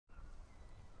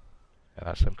Yeah,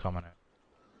 that's them coming out.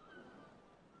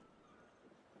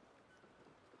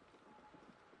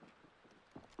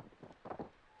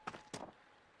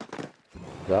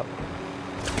 Yep.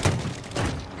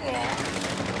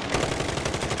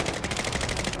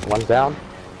 One's down.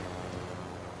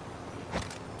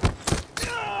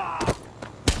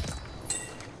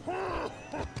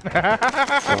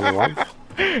 Only one?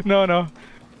 No, no.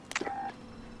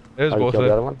 There's Oh, you both killed of the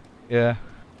them. other one? Yeah.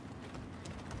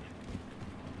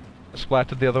 I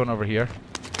splatted the other one over here.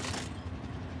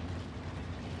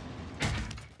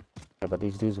 Yeah, but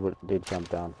these dudes did jump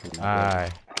down from that Aye.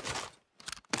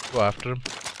 Go after him.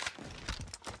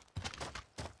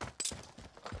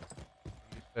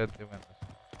 You said they went this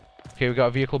way. Okay, we got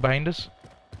a vehicle behind us.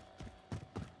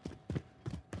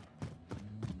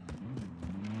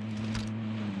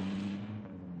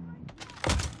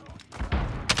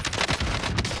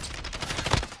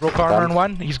 Broke armor in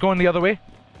one. He's going the other way.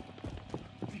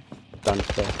 Done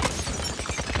still.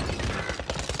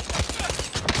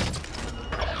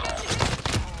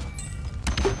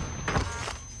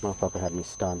 Motherfucker had me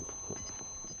stunned.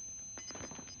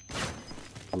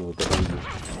 I mean, with the engine.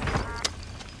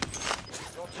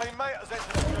 Your teammate has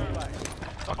entered the gulag.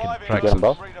 Surviving track Get them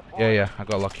both? redeployed. Yeah, yeah. I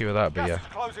got lucky with that, but yeah. Gas is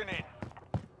closing in.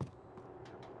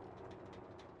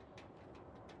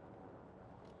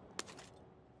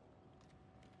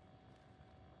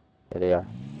 There they are.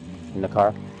 In the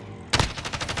car.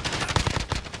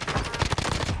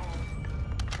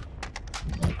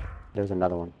 There's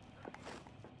another one.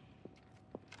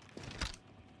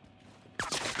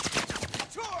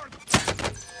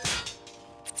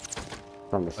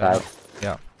 From the side.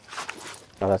 Yeah.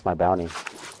 Oh, that's my bounty.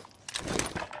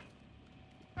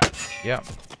 Yeah.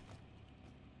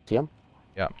 See him?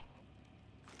 Yeah.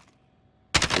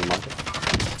 Can you mark it?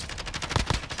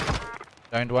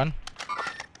 Downed one.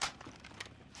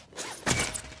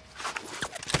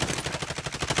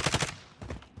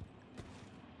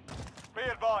 Be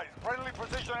advised, friendly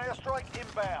precision airstrike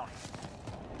inbound.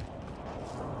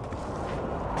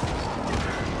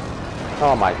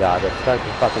 Oh my god, that strike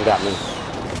fucking got me.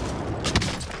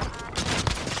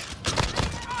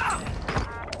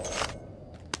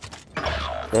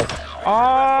 This.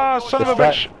 Ah, son of a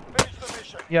bitch. Finish the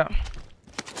mission. Yeah.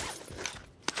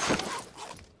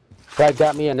 Strike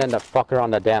got me and then the fucker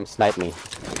on the dam sniped me.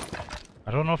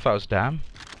 I don't know if that was damn.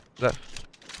 Is that?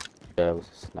 Yeah, it was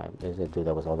a snipe. There's a dude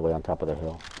that was all the way on top of the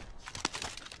hill.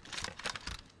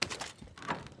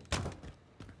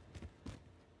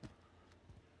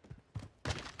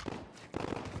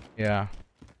 Yeah.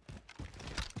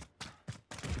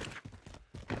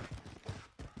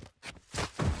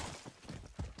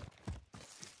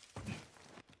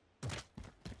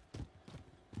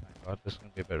 My God, this is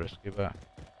gonna be a bit risky, but.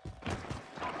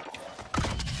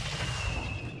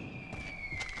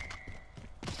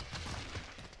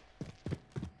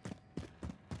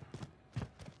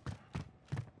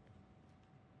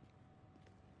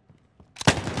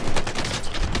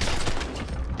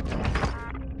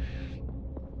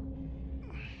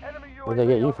 Enemy Where'd they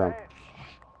get you UAV from?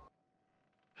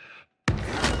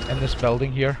 overhead. In this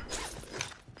building here.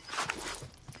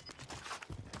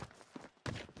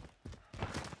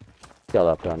 Still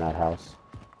up there in that house.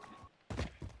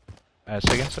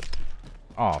 Say against it.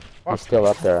 Oh, fuck. He's still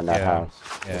up there in that Yeah, house.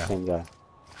 yeah. The same guy.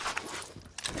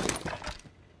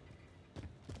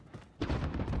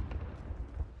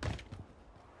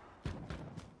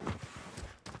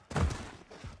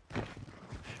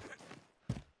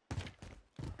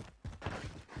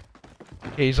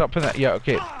 Okay, he's up in that. Yeah,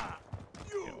 okay.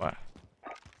 What?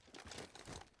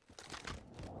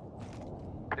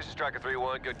 This is Striker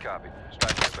 3-1, good copy.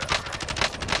 Strike back.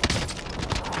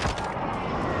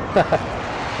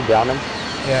 You down him?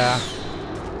 Yeah.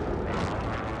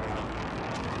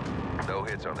 No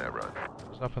hits on that run.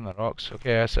 He's up in the rocks.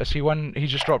 Okay, I see one. He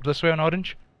just dropped this way on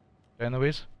orange. Down the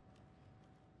ways.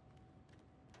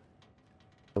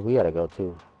 We gotta go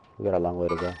too. We got a long way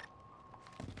to go.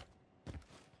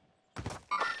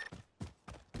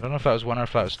 I don't know if that was one or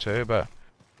if that was two, but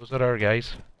those are our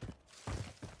guys.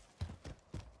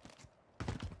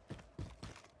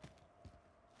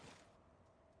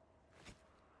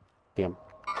 See him.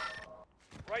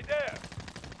 Right there.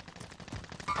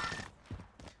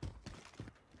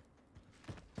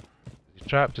 Is he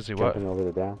trapped? Is he what? Jumping over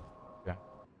the dam. Yeah.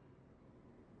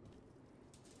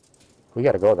 We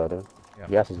gotta go though, dude. Yeah.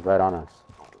 Gas is right on us.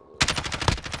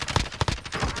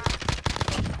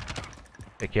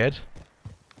 Hey kid.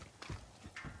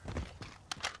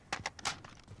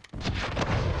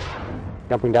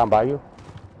 Jumping down by you.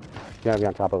 He's gonna be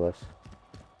on top of us.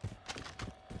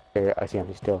 Here, I see him.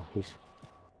 He's.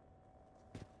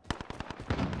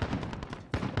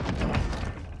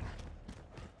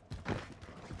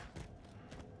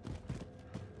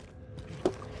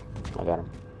 got him.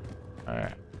 Alright.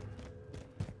 Has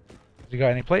he got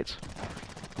any plates?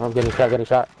 I'm getting shot, getting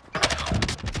shot.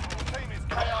 Team is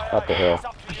KIA. Up the hill. It's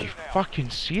up to Are you you now. fucking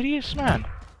serious, man?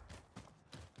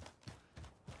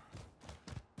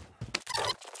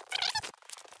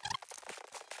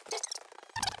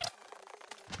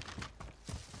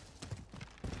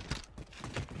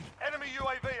 Enemy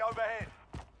UAV overhead.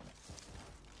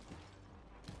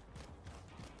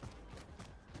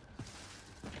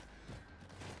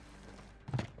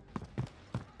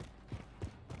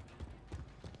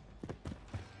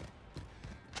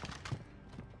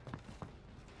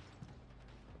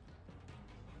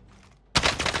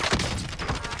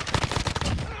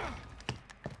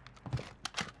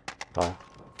 Oh.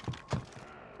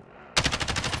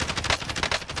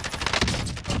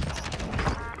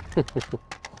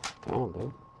 Oh,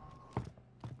 dude.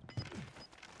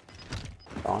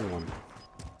 On one.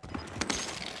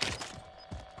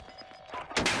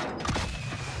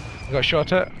 You got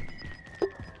shot at?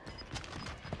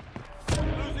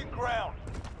 Losing ground.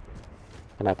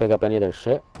 Can I pick up any of their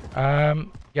shit?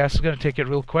 Yes, I'm gonna take it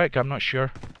real quick. I'm not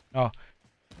sure. No.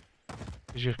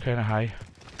 Because you're kind of high.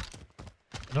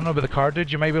 I don't know about the car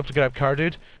dude. You might be able to grab car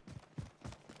dude.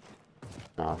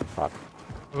 Oh, fuck.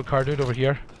 I have a car dude over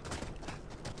here.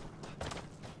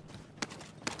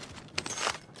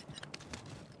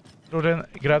 Throw down,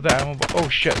 grab that ammo. Oh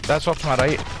shit, that's off to my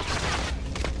right.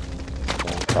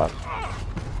 Oh, fuck.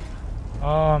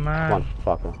 Oh man. One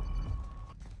fucker.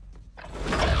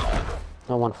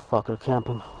 No one fucker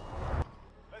camping.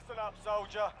 Listen up,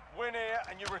 soldier. Win here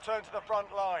and you return to the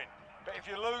front line. But if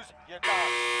you lose, you're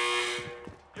done.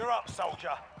 You're up,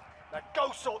 soldier. Now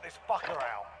go sort this fucker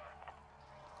out.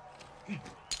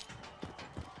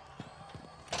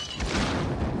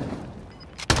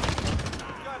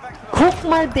 Going back to the Cook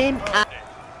my damn ass.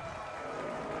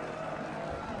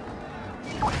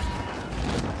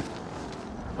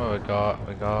 What we got?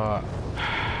 We got.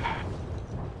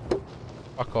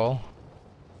 Fuck all.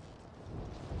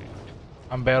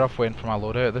 I'm better off waiting for my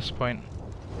loadout at this point.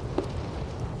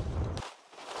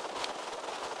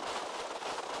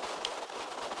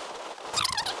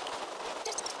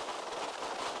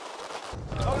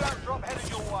 loadout drop headed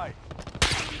your way.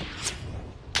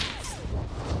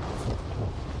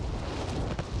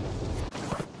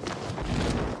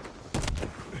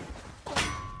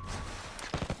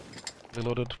 Fully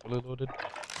loaded, fully loaded.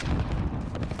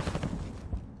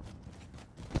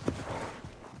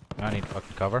 I need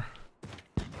fucking cover.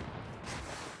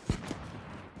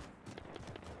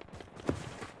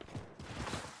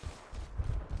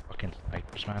 Fucking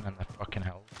snipers, man, in the fucking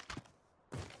hill.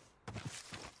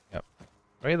 Yep.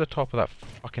 Right at the top of that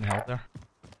fucking hill there.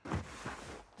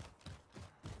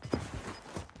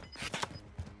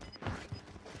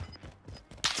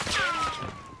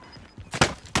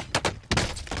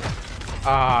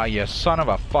 Ah, you son of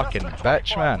a fucking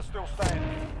bitch, man. Still standing.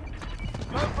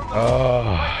 Learn from the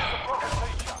Oh.